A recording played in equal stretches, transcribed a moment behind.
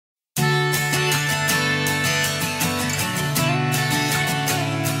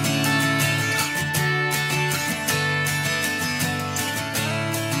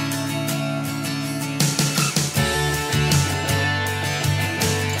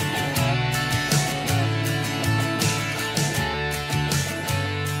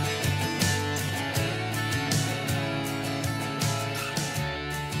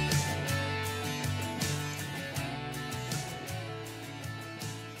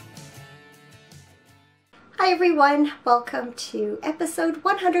Hi everyone, welcome to episode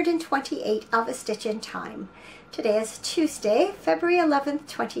 128 of A Stitch in Time. Today is Tuesday, February 11th,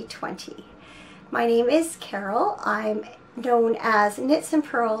 2020. My name is Carol. I'm known as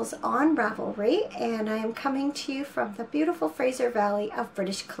Knitsnpurls on Ravelry, and I am coming to you from the beautiful Fraser Valley of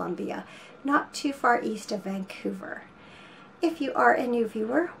British Columbia, not too far east of Vancouver. If you are a new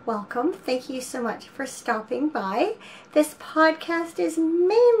viewer, welcome. Thank you so much for stopping by. This podcast is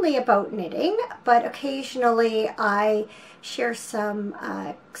mainly about knitting, but occasionally I share some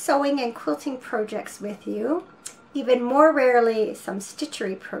sewing and quilting projects with you. Even more rarely, some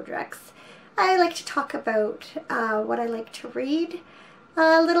stitchery projects. I like to talk about what I like to read,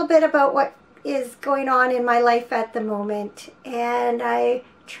 a little bit about what is going on in my life at the moment, and I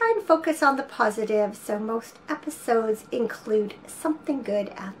try and focus on the positive, so most episodes include something good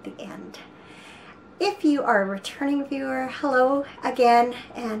at the end. If you are a returning viewer, hello again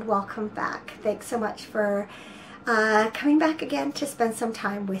and welcome back. Thanks so much for coming back again to spend some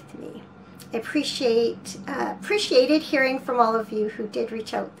time with me. I appreciated hearing from all of you who did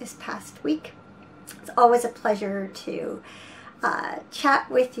reach out this past week. It's always a pleasure to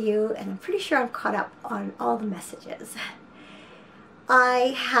chat with you, and I'm pretty sure I'm caught up on all the messages.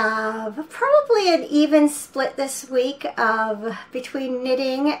 I have probably an even split this week between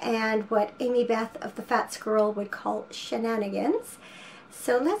knitting and what Amy Beth of the Fat Squirrel would call shenanigans.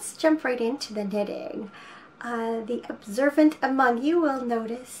 So let's jump right into the knitting. The observant among you will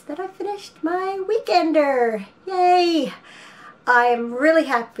notice that I finished my weekender. Yay! I'm really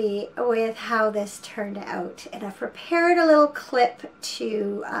happy with how this turned out, and I've prepared a little clip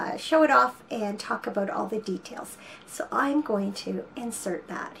to show it off and talk about all the details. So I'm going to insert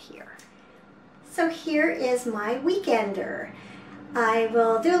that here. So here is my weekender. I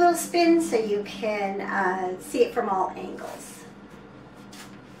will do a little spin so you can see it from all angles.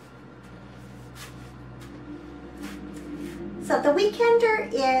 So the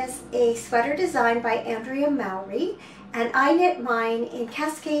weekender is a sweater designed by Andrea Mowry, and I knit mine in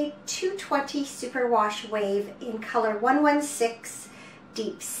Cascade 220 Superwash Wave in color 116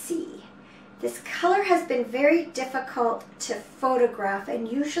 Deep Sea. This color has been very difficult to photograph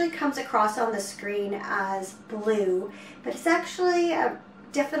and usually comes across on the screen as blue, but it's actually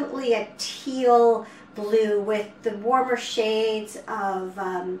definitely a teal blue with the warmer shades of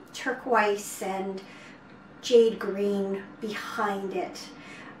turquoise and jade green behind it.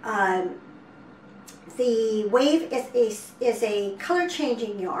 The wave is a color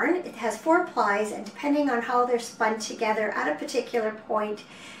changing yarn. It has 4 plies, and depending on how they're spun together at a particular point,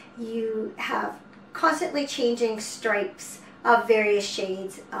 you have constantly changing stripes of various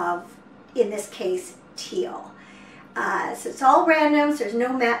shades of, in this case, teal. So it's all random, so there's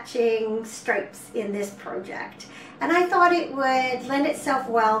no matching stripes in this project. And I thought it would lend itself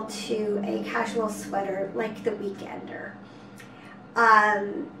well to a casual sweater like the weekender.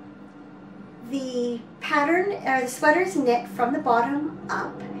 The pattern, or the sweater, is knit from the bottom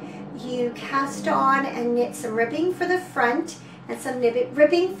up. You cast on and knit some ribbing for the front and some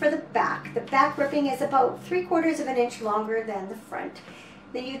ribbing for the back. The back ribbing is about 3/4 of an inch longer than the front.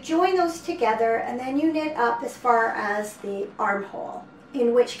 Then you join those together, and then you knit up as far as the armhole,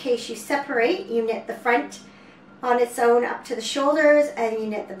 in which case you separate. You knit the front on its own up to the shoulders, and you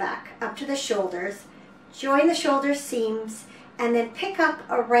knit the back up to the shoulders. Join the shoulder seams, and then pick up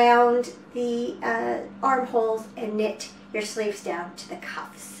around the armholes and knit your sleeves down to the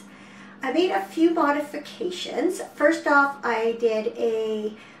cuffs. I made a few modifications. First off, I did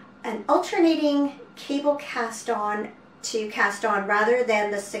an alternating cable cast on to cast on rather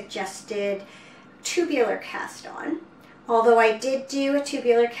than the suggested tubular cast on, although I did do a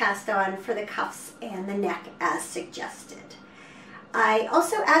tubular cast on for the cuffs and the neck as suggested. I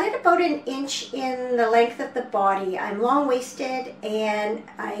also added about 1 inch in the length of the body. I'm long-waisted, and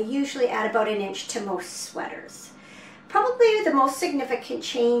I usually add about 1 inch to most sweaters. Probably the most significant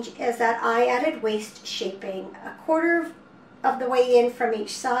change is that I added waist shaping 1/4 of the way in from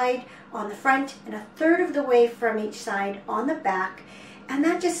each side on the front and 1/3 of the way from each side on the back, and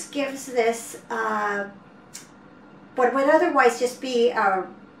that just gives this what would otherwise just be a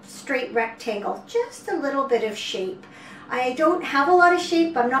straight rectangle just a little bit of shape. I don't have a lot of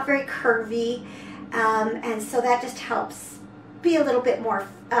shape. I'm not very curvy, and so that just helps be a little bit more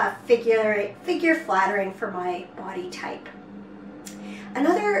figure flattering for my body type.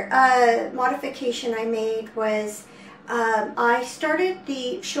 Another modification I made was I started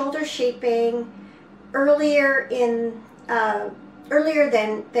the shoulder shaping earlier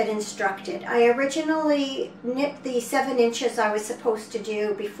than instructed. I originally knit the 7 inches I was supposed to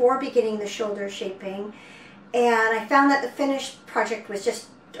do before beginning the shoulder shaping, and I found that the finished project was just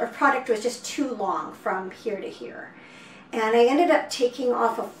or product was just too long from here to here. And I ended up taking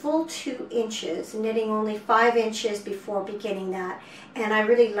off a full 2 inches, knitting only 5 inches before beginning that. And I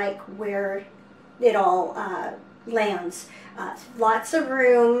really like where it all lands. Lots of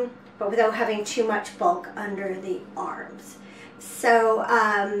room, but without having too much bulk under the arms. So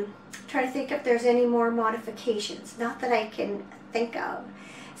trying to think if there's any more modifications. Not that I can think of.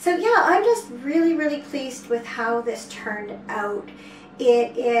 So yeah, I'm just really, really pleased with how this turned out.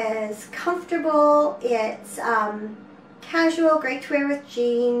 It is comfortable. It's casual, great to wear with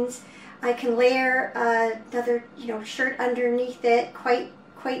jeans. I can layer another, shirt underneath it quite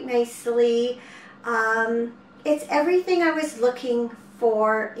nicely. It's everything I was looking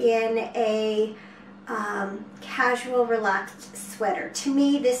for in a casual, relaxed sweater. To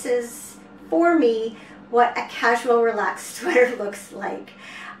me, this is, for me, what a casual, relaxed sweater looks like.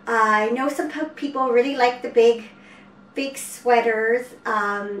 I know some people really like the big sweaters.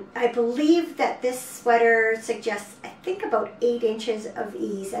 I believe that this sweater suggests, I think, about 8 inches of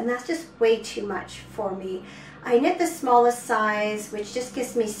ease, and that's just way too much for me. I knit the smallest size, which just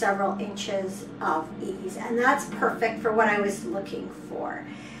gives me several inches of ease, and that's perfect for what I was looking for.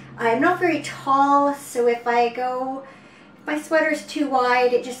 I'm not very tall, so if my sweater's too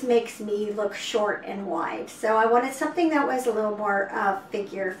wide, it just makes me look short and wide. So I wanted something that was a little more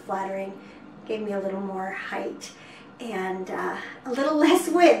figure flattering, gave me a little more height and a little less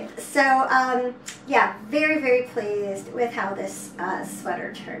width. So yeah, very, very pleased with how this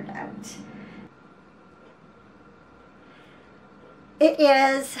sweater turned out. It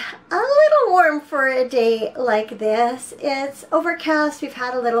is a little warm for a day like this. It's overcast. We've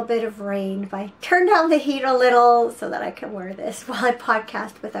had a little bit of rain, but I turned down the heat a little so that I can wear this while I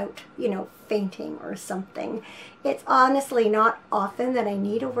podcast without, fainting or something. It's honestly not often that I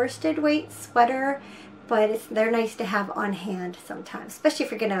need a worsted weight sweater, but they're nice to have on hand sometimes, especially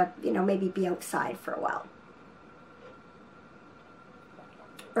if you're gonna, maybe be outside for a while.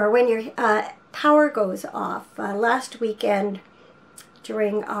 Or when your power goes off. Last weekend,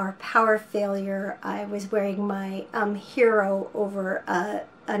 during our power failure, I was wearing my Hero over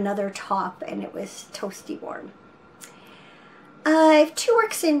another top, and it was toasty warm. I have 2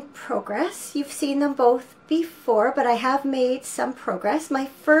 works in progress. You've seen them both before, but I have made some progress. My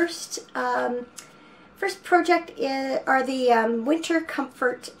first project are the Winter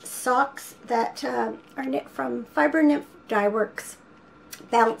Comfort socks that are knit from Fiber Nymph Dye Works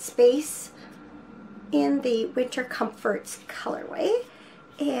Bounce Base in the Winter Comforts colorway.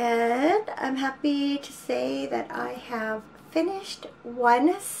 And I'm happy to say that I have finished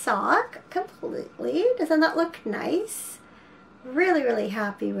one sock completely. Doesn't that look nice? Really, really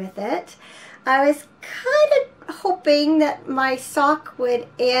happy with it. I was kind of hoping that my sock would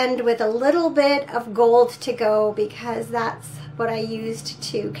end with a little bit of gold to go, because that's what I used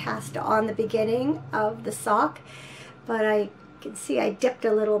to cast on the beginning of the sock. But I can see I dipped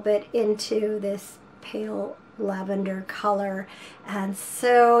a little bit into this pale lavender color, and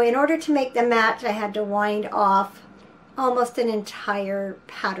so in order to make the match, I had to wind off almost an entire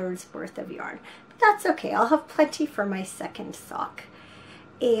pattern's worth of yarn. But that's okay, I'll have plenty for my second sock.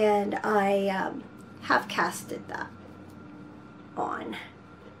 And I have casted that on,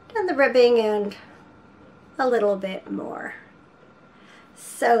 done the ribbing and a little bit more.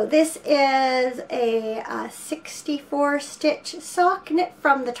 So this is a 64 stitch sock knit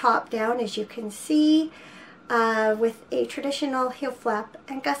from the top down, as you can see, with a traditional heel flap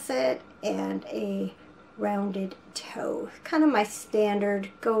and gusset and a rounded toe. Kind of my standard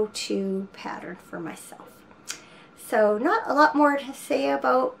go-to pattern for myself. So not a lot more to say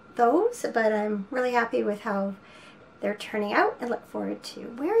about those, but I'm really happy with how they're turning out and look forward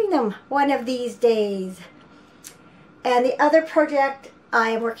to wearing them one of these days. And the other project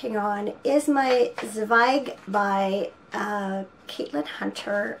I'm working on is my Zweig by Caitlin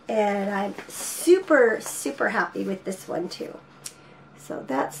Hunter, and I'm super, super happy with this one too. So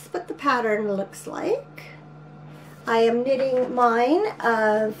that's what the pattern looks like. I am knitting mine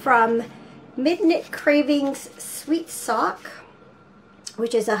from Mid-Knit Cravings Sweet Sock,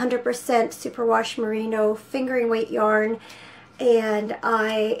 which is 100% superwash merino fingering weight yarn, and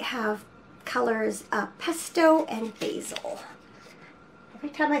I have colors pesto and basil. Every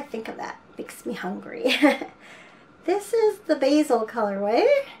time I think of that, it makes me hungry. This is the basil colorway.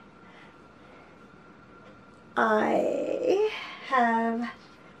 I have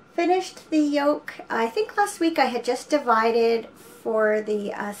finished the yoke. I think last week I had just divided for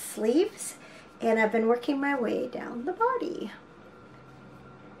the sleeves, and I've been working my way down the body.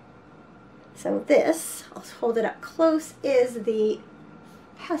 So this, I'll hold it up close, is the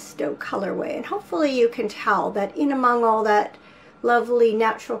pesto colorway, and hopefully you can tell that in among all that lovely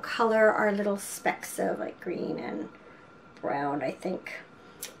natural color are little specks of like green and brown, I think.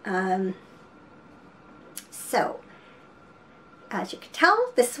 So, as you can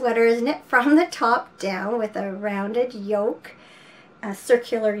tell, this sweater is knit from the top down with a rounded yoke, a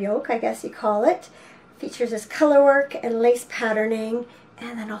circular yoke, I guess you call it. Features this color work and lace patterning.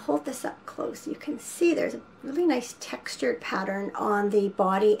 And then I'll hold this up close. You can see there's a really nice textured pattern on the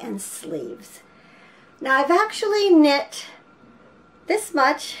body and sleeves. Now I've actually knit this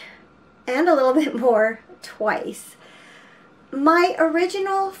much and a little bit more twice. My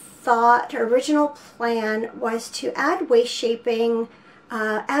original thought, original plan was to add waist shaping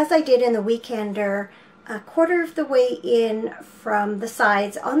as I did in the Weekender, a quarter of the way in from the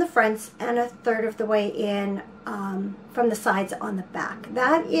sides on the fronts and a third of the way in from the sides on the back.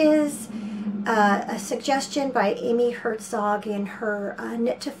 That is a suggestion by Amy Herzog in her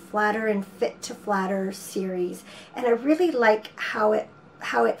Knit to Flatter and Fit to Flatter series, and I really like how it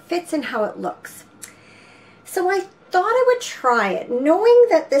fits and how it looks. So I thought I would try it, knowing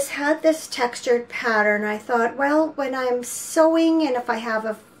that this had this textured pattern. I thought, well, when I'm sewing and if I have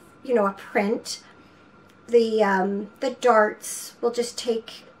a print, the darts will just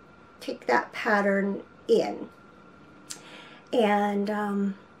take that pattern in, and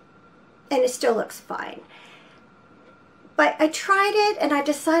it still looks fine. But I tried it and I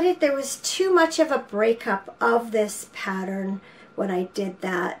decided there was too much of a breakup of this pattern when I did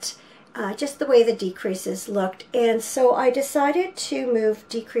that, just the way the decreases looked, and so I decided to move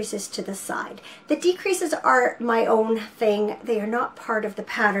decreases to the side. The decreases are my own thing. They are not part of the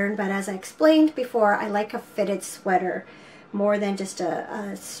pattern, but as I explained before, I like a fitted sweater more than just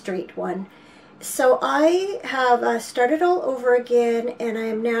a straight one. So I have started all over again, and I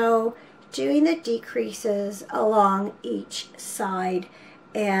am now doing the decreases along each side,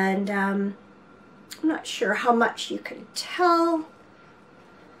 and I'm not sure how much you can tell.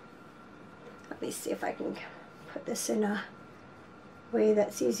 Let me see if I can put this in a way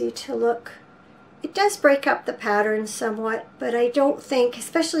that's easy to look. It does break up the pattern somewhat, but I don't think,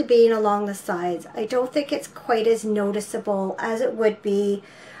 especially being along the sides, I don't think it's quite as noticeable as it would be,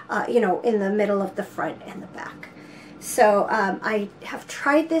 in the middle of the front and the back. So I have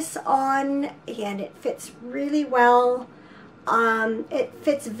tried this on and it fits really well. It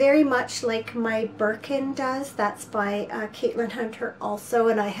fits very much like my Birkin does. That's by Caitlin Hunter also,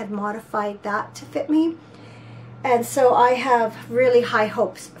 and I had modified that to fit me. And so I have really high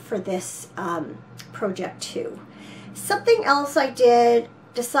hopes for this project too. Something else I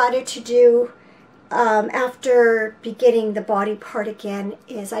decided to do after beginning the body part again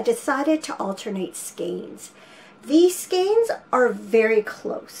is I decided to alternate skeins. These skeins are very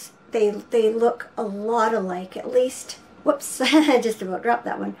close. They look a lot alike, at least. Whoops, I just about dropped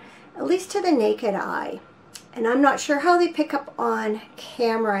that one. At least to the naked eye. And I'm not sure how they pick up on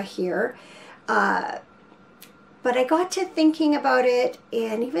camera here. But I got to thinking about it,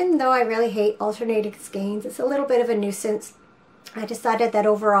 and even though I really hate alternating skeins, it's a little bit of a nuisance. I decided that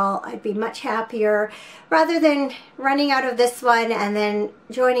overall I'd be much happier rather than running out of this one and then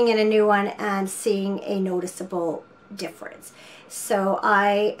joining in a new one and seeing a noticeable difference. So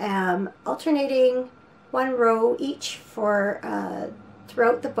I am alternating one row each for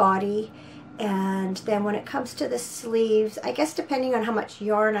throughout the body, and then when it comes to the sleeves, I guess depending on how much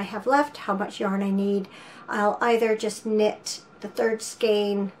yarn I have left, how much yarn I need, I'll either just knit the third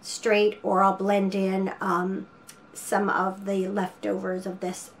skein straight, or I'll blend in some of the leftovers of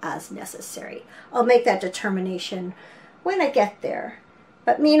this as necessary. I'll make that determination when I get there.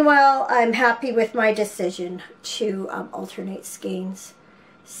 But meanwhile, I'm happy with my decision to alternate skeins.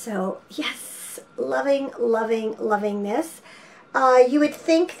 So yes, loving, loving, loving this. You would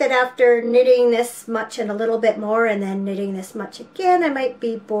think that after knitting this much and a little bit more and then knitting this much again, I might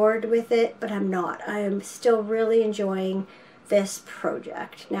be bored with it, but I'm not. I am still really enjoying this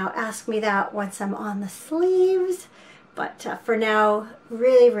project. Now ask me that once I'm on the sleeves, but for now,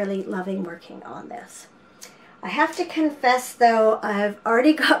 really, really loving working on this. I have to confess though, I've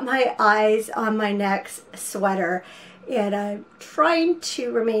already got my eyes on my next sweater, and I'm trying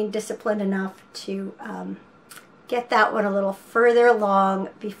to remain disciplined enough to get that one a little further along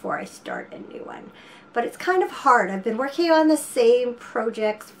before I start a new one. But it's kind of hard. I've been working on the same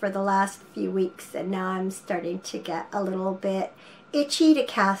projects for the last few weeks, and now I'm starting to get a little bit itchy to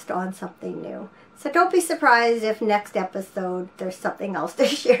cast on something new. So don't be surprised if next episode there's something else to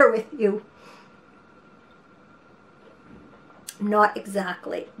share with you. I'm not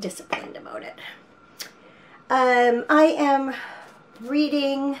exactly disciplined about it. I am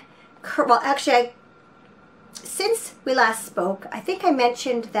reading, well actually since we last spoke, I think I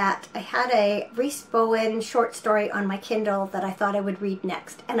mentioned that I had a Reese Bowen short story on my Kindle that I thought I would read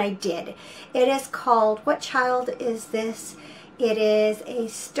next, and I did. It is called What Child Is This? It is a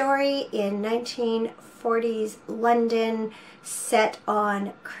story in 1940s London set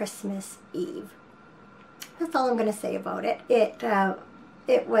on Christmas Eve. That's all I'm going to say about it.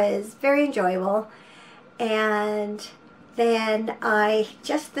 It was very enjoyable, and then I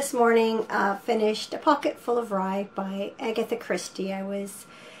just this morning finished A Pocket Full of Rye by Agatha Christie. I was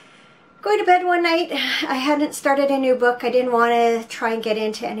going to bed one night. I hadn't started a new book. I didn't want to try and get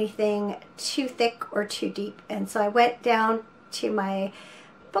into anything too thick or too deep, and so I went down to my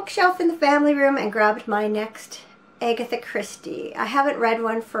bookshelf in the family room and grabbed my next Agatha Christie. I haven't read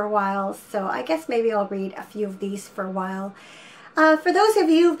one for a while, so I guess maybe I'll read a few of these for a while. For those of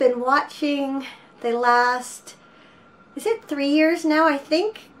you who've been watching the last, is it 3 years now? I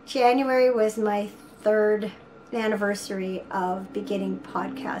think January was my 3rd anniversary of beginning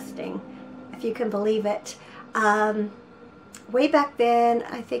podcasting, if you can believe it. Way back then,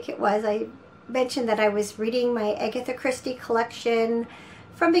 I think it was, I mentioned that I was reading my Agatha Christie collection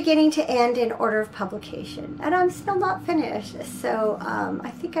from beginning to end in order of publication, and I'm still not finished, so I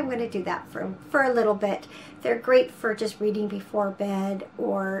think I'm going to do that for a little bit. They're great for just reading before bed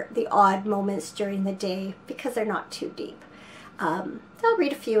or the odd moments during the day because they're not too deep. So I'll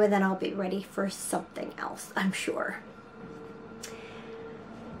read a few and then I'll be ready for something else, I'm sure.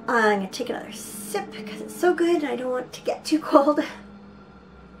 I'm going to take another sip because it's so good and I don't want to get too cold.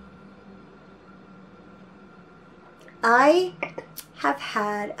 I have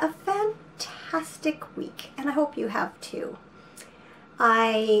had a fantastic week, and I hope you have too.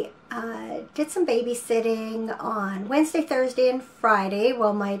 I did some babysitting on Wednesday, Thursday, and Friday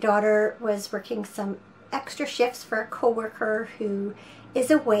while my daughter was working some extra shifts for a coworker who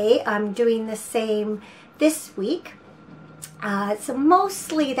is away. I'm doing the same this week. So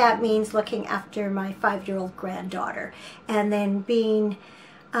mostly that means looking after my 5-year-old granddaughter, and then being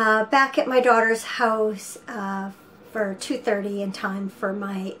back at my daughter's house for 2:30 in time for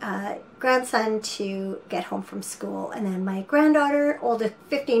my grandson to get home from school, and then my granddaughter, oldest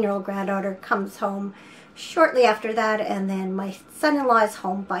 15-year-old granddaughter, comes home shortly after that, and then my son-in-law is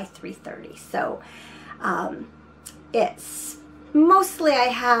home by 3:30. So it's mostly I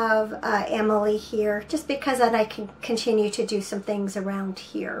have Emily here just because then I can continue to do some things around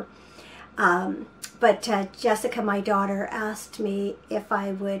here. But Jessica, my daughter, asked me if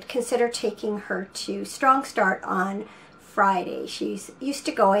I would consider taking her to Strong Start on Friday. She's used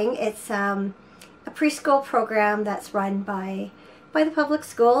to going. It's a preschool program that's run by the public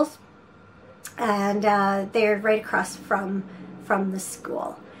schools, and they're right across from the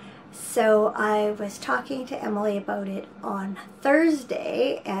school. So I was talking to Emily about it on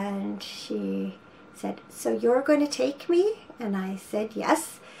Thursday, and she said, "So you're going to take me?" And I said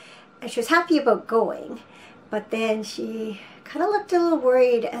yes. And she was happy about going, but then she kind of looked a little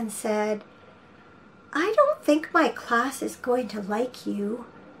worried and said, "I don't think my class is going to like you.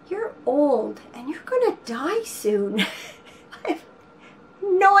 You're old and you're going to die soon." I have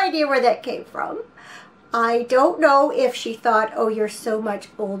no idea where that came from. I don't know if she thought, oh, you're so much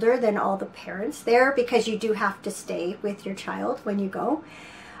older than all the parents there, because you do have to stay with your child when you go.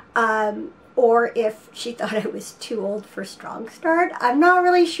 Or if she thought I was too old for Strong Start. I'm not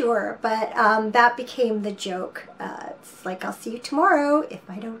really sure, but that became the joke. It's like, I'll see you tomorrow if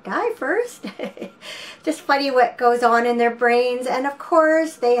I don't die first. Just funny what goes on in their brains. And of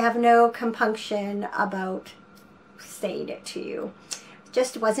course, they have no compunction about saying it to you. It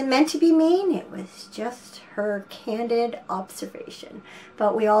just wasn't meant to be mean. It was just her candid observation.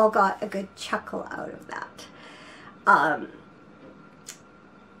 But we all got a good chuckle out of that.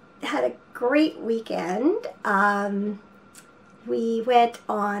 Had a great weekend. We went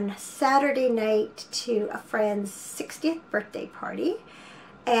on Saturday night to a friend's 60th birthday party,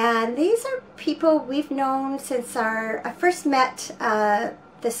 and these are people we've known since I first met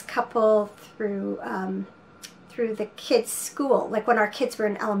this couple through the kids' school, like when our kids were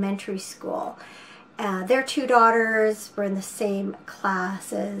in elementary school. Their 2 daughters were in the same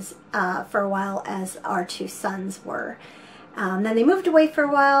classes for a while as our 2 sons were. Then they moved away for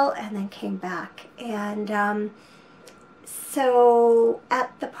a while and then came back. And so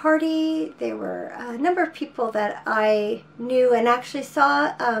at the party, there were a number of people that I knew, and actually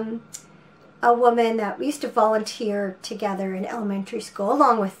saw a woman that we used to volunteer together in elementary school,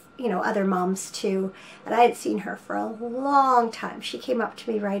 along with, you know, other moms too. And I hadn't seen her for a long time. She came up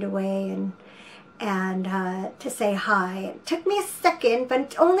to me right away and to say hi. It took me a second,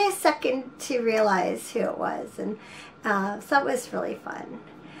 but only a second, to realize who it was. And so it was really fun.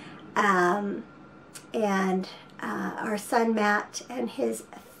 and our son Matt and his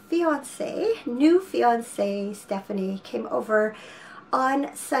new fiance Stephanie came over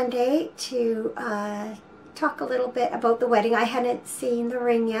on Sunday to talk a little bit about the wedding. I hadn't seen the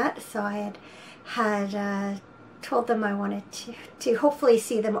ring yet, so I had told them I wanted to hopefully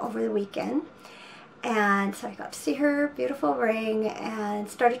see them over the weekend. And so I got to see her beautiful ring and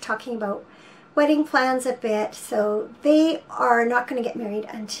started talking about wedding plans a bit. So they are not going to get married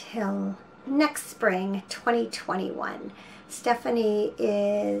until next spring, 2021. Stephanie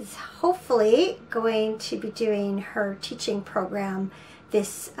is hopefully going to be doing her teaching program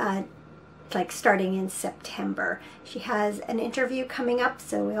this like starting in September. She has an interview coming up,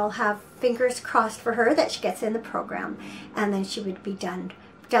 so we all have fingers crossed for her that she gets in the program, and then she would be done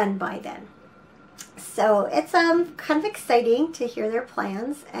by then. So it's kind of exciting to hear their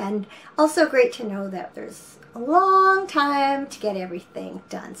plans, and also great to know that there's a long time to get everything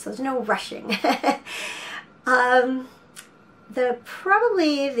done, so there's no rushing.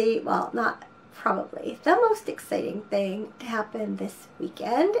 The most exciting thing to happen this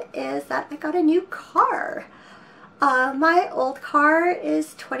weekend is that I got a new car. My old car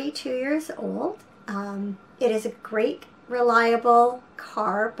is 22 years old. It is a great, reliable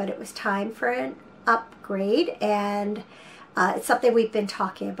car, but it was time for an upgrade, and it's something we've been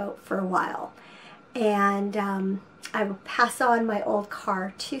talking about for a while. And I will pass on my old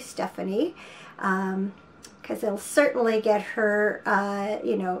car to Stephanie, because it'll certainly get her,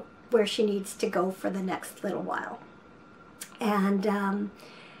 you know, where she needs to go for the next little while. And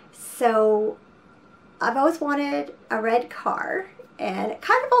so I've always wanted a red car, and it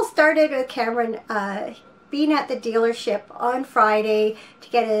kind of all started with Cameron being at the dealership on Friday to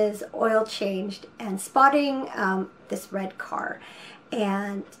get his oil changed and spotting this red car,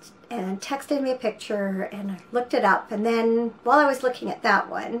 and texted me a picture, and I looked it up, and then while I was looking at that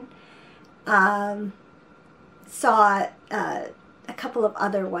one, saw a couple of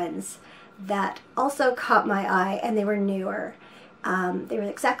other ones that also caught my eye, and they were newer. They were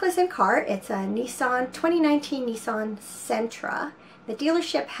exactly the same car. It's a 2019 Nissan Sentra. The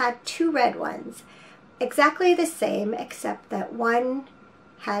dealership had two red ones, exactly the same, except that one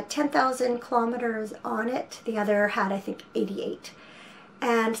had 10,000 kilometers on it. The other had, I think, 88.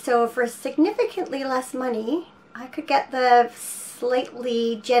 And so for significantly less money, I could get the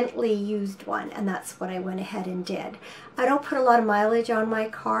slightly gently used one, and that's what I went ahead and did. I don't put a lot of mileage on my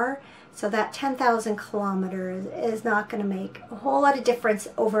car, so that 10,000 kilometers is not going to make a whole lot of difference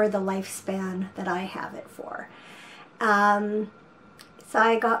over the lifespan that I have it for. So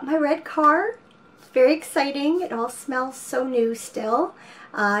I got my red car. It's very exciting. It all smells so new still.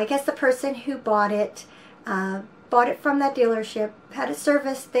 I guess the person who bought it from that dealership, had a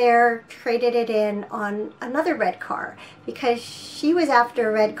service there, traded it in on another red car because she was after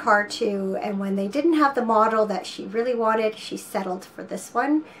a red car too, and when they didn't have the model that she really wanted, she settled for this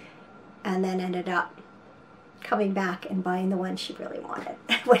one and then ended up coming back and buying the one she really wanted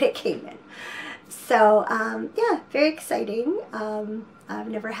when it came in. So yeah, very exciting. I've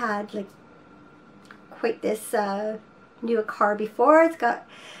never had like quite this new a car before. It's got,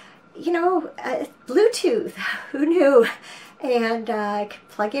 you know, Bluetooth, who knew? And I could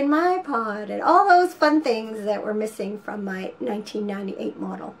plug in my iPod and all those fun things that were missing from my 1998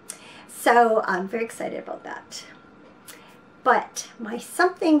 model. So I'm very excited about that. But my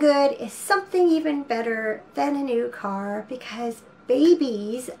something good is something even better than a new car, because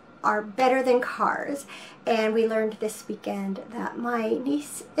babies are better than cars. And we learned this weekend that my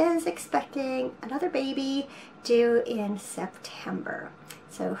niece is expecting another baby due in September.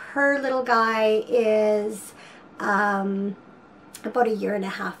 So her little guy is about 1.5 years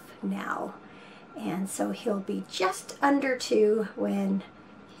now. And so he'll be just under 2 when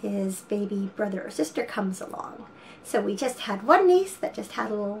his baby brother or sister comes along. So we just had one niece that just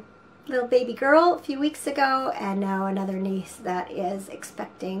had a little baby girl a few weeks ago, and now another niece that is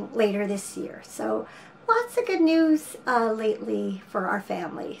expecting later this year. So lots of good news lately for our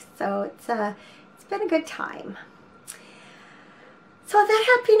family. So it's been a good time. So on that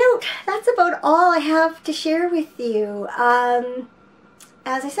happy note, that's about all I have to share with you.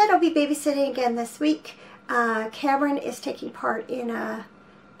 As I said, I'll be babysitting again this week. Cameron is taking part in a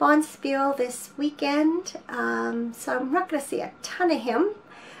bonspiel this weekend, so I'm not going to see a ton of him.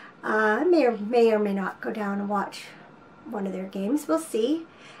 I may or may not go down and watch one of their games. We'll see.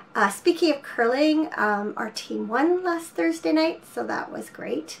 Speaking of curling, our team won last Thursday night, so that was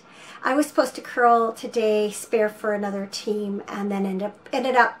great. I was supposed to curl today, spare for another team, and then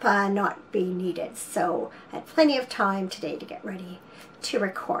ended up not being needed. So I had plenty of time today to get ready to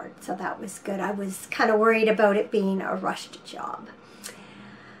record, so that was good. I was kind of worried about it being a rushed job.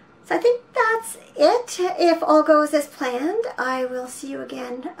 So I think that's it. If all goes as planned, I will see you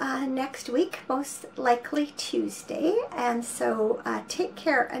again next week, most likely Tuesday. And so take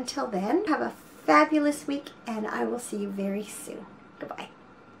care until then. Have a fabulous week, and I will see you very soon. Goodbye.